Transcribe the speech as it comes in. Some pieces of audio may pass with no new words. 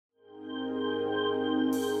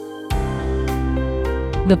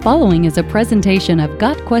The following is a presentation of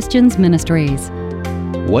Got Questions Ministries.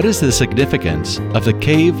 What is the significance of the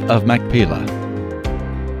Cave of Machpelah?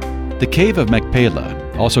 The Cave of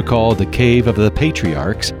Machpelah, also called the Cave of the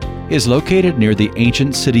Patriarchs, is located near the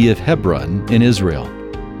ancient city of Hebron in Israel.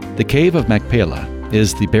 The Cave of Machpelah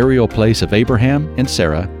is the burial place of Abraham and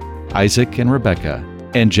Sarah, Isaac and Rebekah,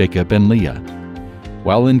 and Jacob and Leah.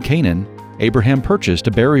 While in Canaan, Abraham purchased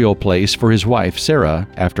a burial place for his wife Sarah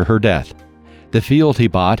after her death. The field he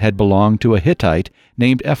bought had belonged to a Hittite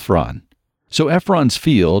named Ephron. So Ephron's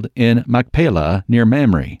field in Machpelah near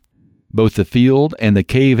Mamre, both the field and the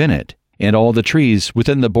cave in it, and all the trees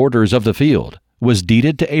within the borders of the field, was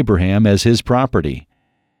deeded to Abraham as his property.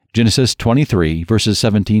 Genesis 23, verses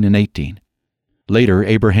 17 and 18. Later,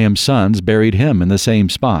 Abraham's sons buried him in the same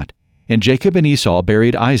spot, and Jacob and Esau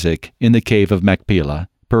buried Isaac in the cave of Machpelah,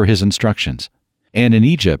 per his instructions. And in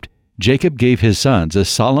Egypt, Jacob gave his sons a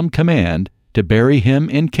solemn command to bury him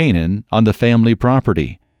in Canaan on the family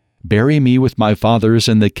property. Bury me with my fathers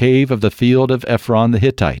in the cave of the field of Ephron the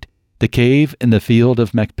Hittite, the cave in the field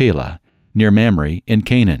of Machpelah, near Mamre in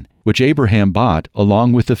Canaan, which Abraham bought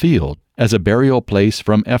along with the field as a burial place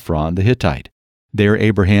from Ephron the Hittite. There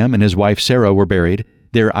Abraham and his wife Sarah were buried,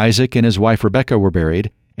 there Isaac and his wife Rebekah were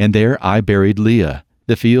buried, and there I buried Leah.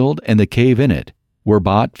 The field and the cave in it were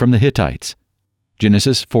bought from the Hittites.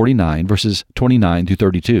 Genesis 49, verses 29 to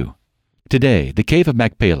 32. Today, the Cave of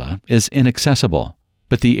Machpelah is inaccessible,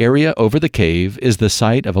 but the area over the cave is the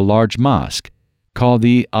site of a large mosque called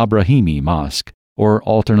the Abrahimi Mosque, or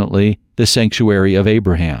alternately, the Sanctuary of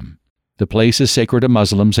Abraham. The place is sacred to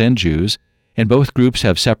Muslims and Jews, and both groups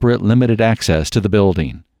have separate limited access to the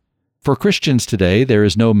building. For Christians today, there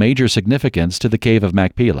is no major significance to the Cave of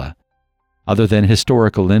Machpelah, other than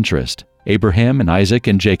historical interest. Abraham and Isaac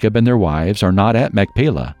and Jacob and their wives are not at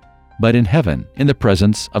Machpelah, but in heaven in the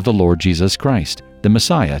presence of the Lord Jesus Christ, the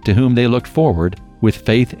Messiah, to whom they looked forward with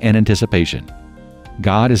faith and anticipation.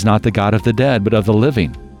 God is not the God of the dead, but of the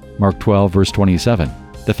living. Mark 12, verse 27.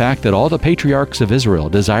 The fact that all the patriarchs of Israel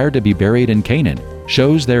desired to be buried in Canaan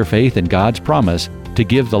shows their faith in God's promise to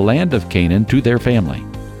give the land of Canaan to their family.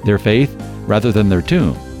 Their faith, rather than their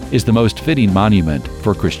tomb, is the most fitting monument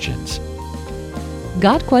for Christians.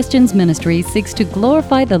 Got Questions Ministries seeks to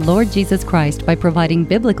glorify the Lord Jesus Christ by providing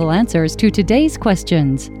biblical answers to today's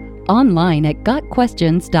questions. Online at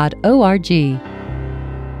gotquestions.org.